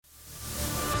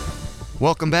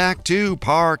Welcome back to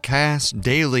Parcast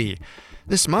Daily.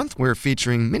 This month, we're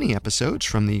featuring mini episodes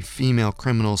from the Female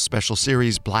Criminals special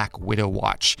series Black Widow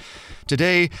Watch.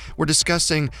 Today, we're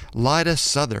discussing Lyda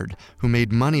Southard, who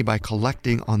made money by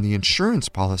collecting on the insurance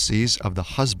policies of the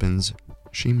husbands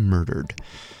she murdered.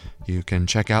 You can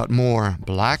check out more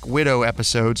Black Widow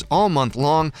episodes all month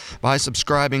long by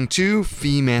subscribing to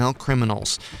Female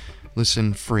Criminals.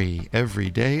 Listen free every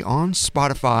day on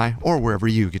Spotify or wherever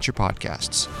you get your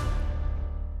podcasts.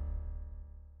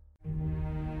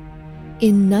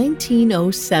 In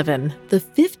 1907, the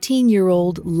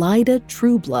 15-year-old Lyda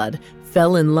Trueblood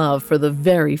fell in love for the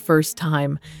very first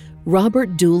time.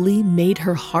 Robert Dooley made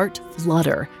her heart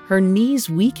flutter, her knees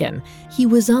weaken. He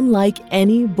was unlike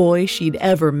any boy she'd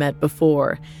ever met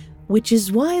before, which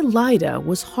is why Lyda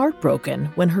was heartbroken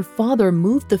when her father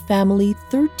moved the family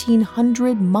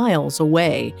 1,300 miles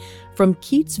away from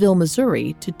Keatsville,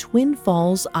 Missouri to Twin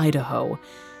Falls, Idaho.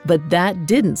 But that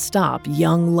didn't stop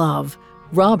young love.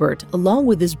 Robert, along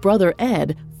with his brother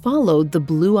Ed, followed the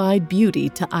blue-eyed beauty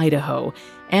to Idaho,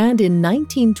 and in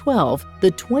 1912,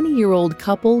 the 20-year-old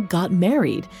couple got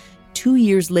married. 2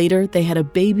 years later, they had a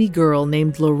baby girl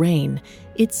named Lorraine.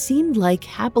 It seemed like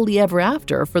happily ever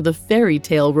after for the fairy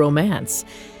tale romance,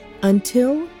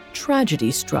 until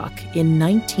tragedy struck in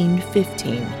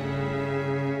 1915.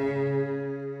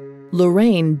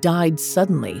 Lorraine died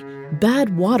suddenly.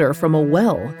 Bad water from a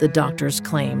well, the doctors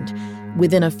claimed.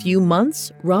 Within a few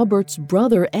months, Robert's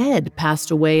brother Ed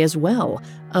passed away as well,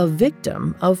 a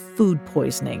victim of food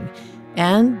poisoning.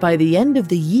 And by the end of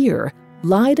the year,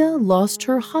 Lyda lost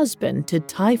her husband to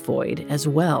typhoid as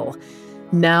well.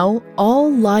 Now, all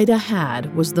Lyda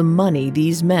had was the money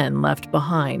these men left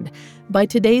behind. By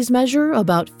today's measure,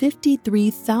 about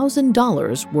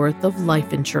 $53,000 worth of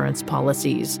life insurance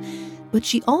policies. But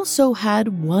she also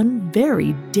had one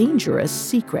very dangerous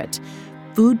secret.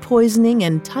 Food poisoning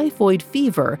and typhoid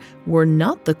fever were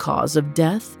not the cause of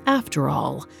death after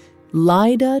all.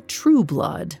 Lyda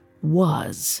Trueblood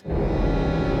was.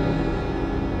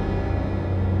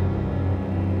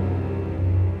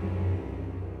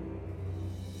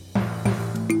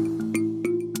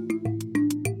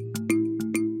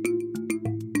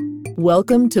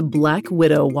 Welcome to Black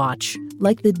Widow Watch.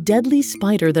 Like the deadly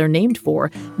spider they're named for,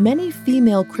 many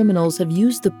female criminals have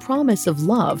used the promise of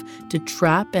love to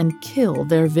trap and kill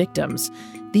their victims.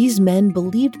 These men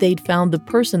believed they'd found the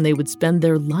person they would spend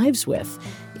their lives with.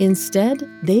 Instead,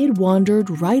 they'd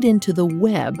wandered right into the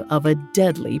web of a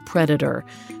deadly predator.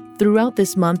 Throughout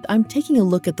this month, I'm taking a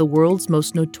look at the world's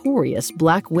most notorious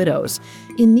Black Widows.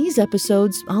 In these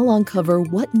episodes, I'll uncover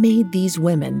what made these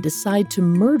women decide to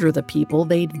murder the people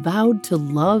they'd vowed to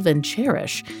love and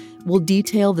cherish. We'll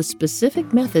detail the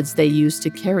specific methods they used to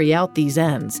carry out these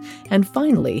ends. And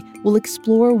finally, we'll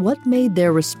explore what made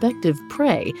their respective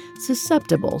prey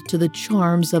susceptible to the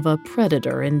charms of a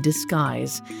predator in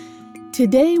disguise.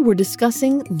 Today, we're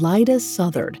discussing Lyda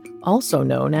Southard, also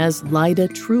known as Lyda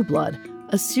Trueblood,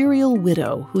 a serial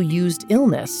widow who used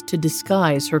illness to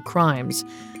disguise her crimes.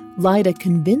 Lyda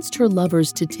convinced her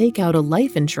lovers to take out a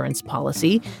life insurance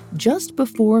policy just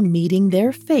before meeting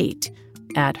their fate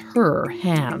at her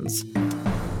hands.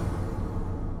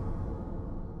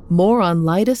 More on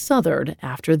Lyda Southard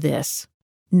after this.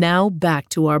 Now back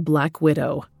to our Black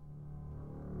Widow.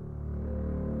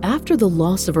 After the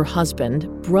loss of her husband,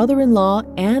 brother-in-law,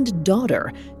 and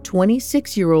daughter,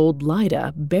 26-year-old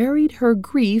Lyda buried her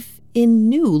grief in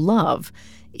new love.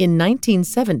 In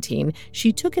 1917,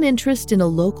 she took an interest in a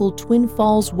local Twin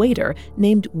Falls waiter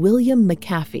named William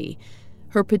McAfee.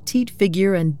 Her petite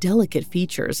figure and delicate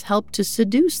features helped to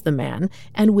seduce the man,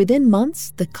 and within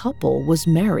months, the couple was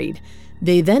married.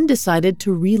 They then decided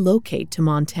to relocate to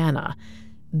Montana.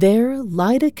 There,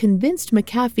 Lyda convinced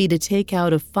McAfee to take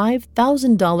out a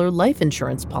 $5,000 life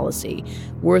insurance policy,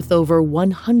 worth over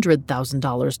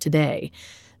 $100,000 today.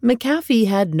 McAfee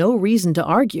had no reason to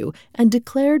argue and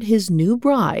declared his new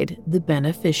bride the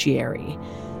beneficiary.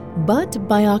 But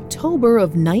by October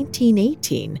of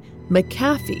 1918,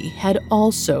 McAfee had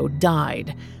also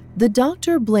died. The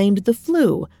doctor blamed the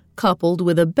flu, coupled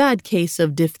with a bad case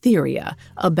of diphtheria,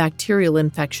 a bacterial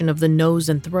infection of the nose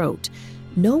and throat.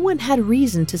 No one had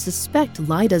reason to suspect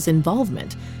Lyda's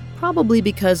involvement, probably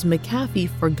because McAfee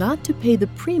forgot to pay the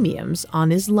premiums on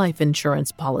his life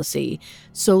insurance policy,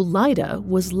 so Lyda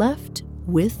was left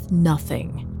with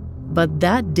nothing. But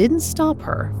that didn't stop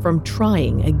her from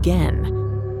trying again.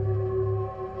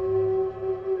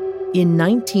 In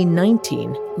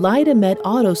 1919, Lyda met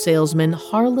auto salesman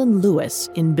Harlan Lewis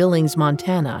in Billings,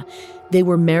 Montana. They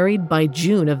were married by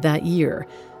June of that year.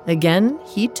 Again,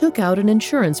 he took out an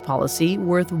insurance policy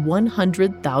worth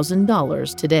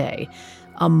 $100,000 today.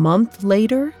 A month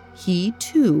later, he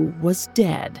too was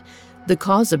dead. The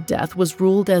cause of death was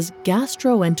ruled as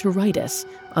gastroenteritis,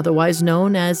 otherwise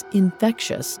known as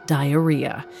infectious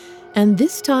diarrhea. And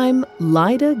this time,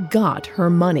 Lyda got her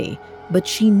money, but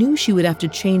she knew she would have to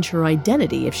change her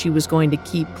identity if she was going to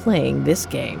keep playing this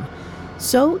game.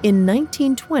 So in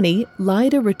 1920,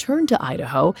 Lyda returned to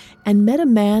Idaho and met a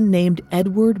man named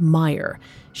Edward Meyer.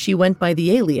 She went by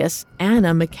the alias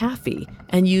Anna McAfee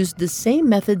and used the same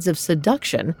methods of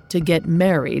seduction to get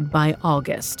married by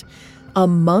August. A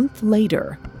month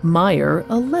later, Meyer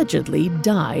allegedly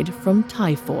died from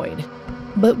typhoid.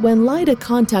 But when Lyda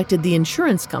contacted the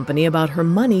insurance company about her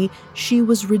money, she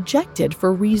was rejected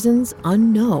for reasons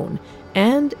unknown,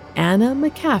 and Anna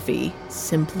McAfee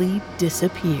simply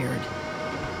disappeared.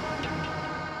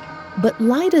 But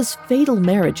Lyda's fatal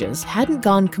marriages hadn't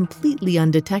gone completely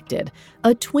undetected.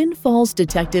 A Twin Falls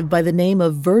detective by the name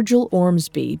of Virgil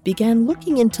Ormsby began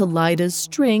looking into Lyda's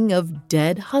string of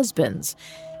dead husbands.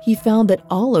 He found that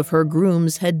all of her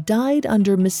grooms had died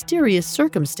under mysterious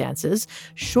circumstances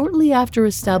shortly after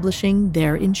establishing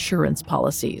their insurance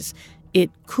policies.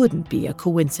 It couldn't be a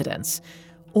coincidence.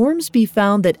 Ormsby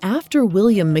found that after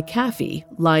William McAfee,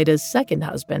 Lyda's second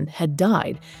husband, had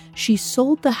died, she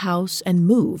sold the house and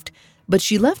moved, but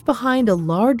she left behind a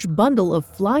large bundle of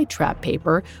flytrap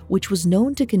paper which was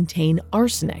known to contain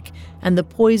arsenic, and the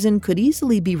poison could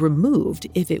easily be removed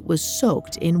if it was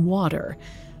soaked in water.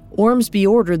 Ormsby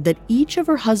ordered that each of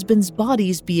her husband's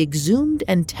bodies be exhumed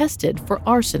and tested for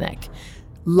arsenic.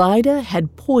 Lyda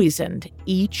had poisoned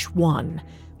each one.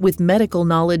 With medical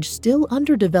knowledge still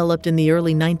underdeveloped in the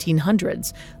early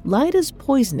 1900s, Lyda's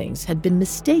poisonings had been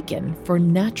mistaken for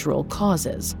natural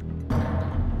causes.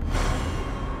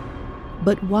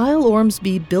 But while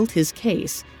Ormsby built his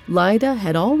case, Lyda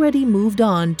had already moved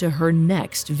on to her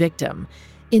next victim.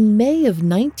 In May of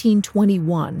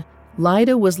 1921,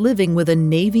 Lyda was living with a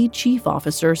Navy chief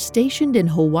officer stationed in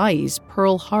Hawaii's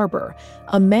Pearl Harbor,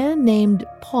 a man named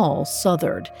Paul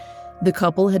Southard. The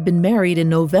couple had been married in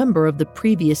November of the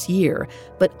previous year,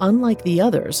 but unlike the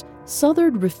others,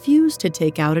 Southard refused to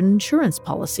take out an insurance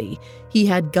policy. He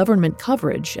had government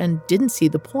coverage and didn't see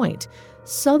the point.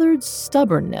 Southard's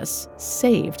stubbornness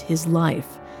saved his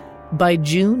life. By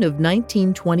June of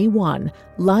 1921,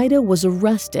 Lyda was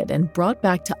arrested and brought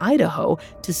back to Idaho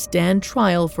to stand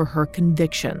trial for her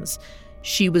convictions.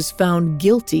 She was found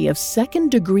guilty of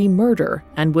second-degree murder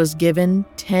and was given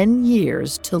 10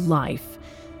 years to life.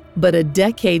 But a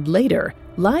decade later,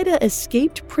 Lyda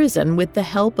escaped prison with the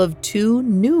help of two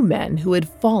new men who had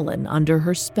fallen under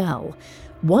her spell.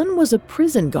 One was a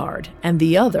prison guard, and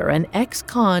the other an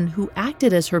ex-con who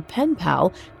acted as her pen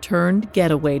pal turned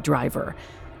getaway driver.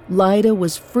 Lyda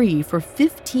was free for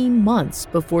 15 months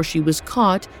before she was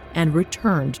caught and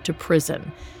returned to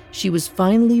prison. She was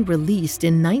finally released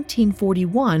in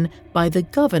 1941 by the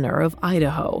governor of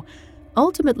Idaho.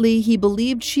 Ultimately, he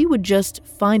believed she would just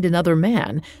find another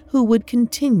man who would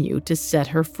continue to set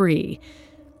her free.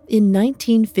 In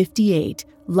 1958,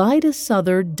 Lyda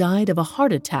Southard died of a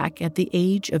heart attack at the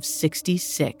age of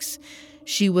 66.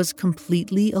 She was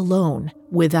completely alone,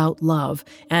 without love,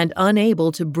 and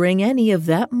unable to bring any of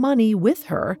that money with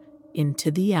her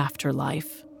into the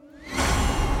afterlife.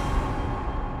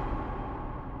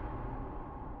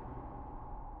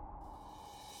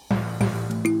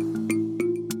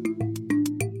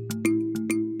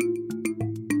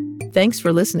 Thanks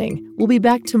for listening. We'll be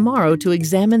back tomorrow to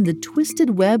examine the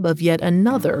twisted web of yet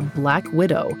another Black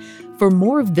Widow. For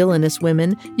more villainous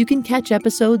women, you can catch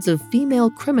episodes of Female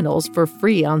Criminals for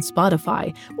free on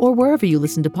Spotify or wherever you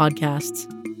listen to podcasts.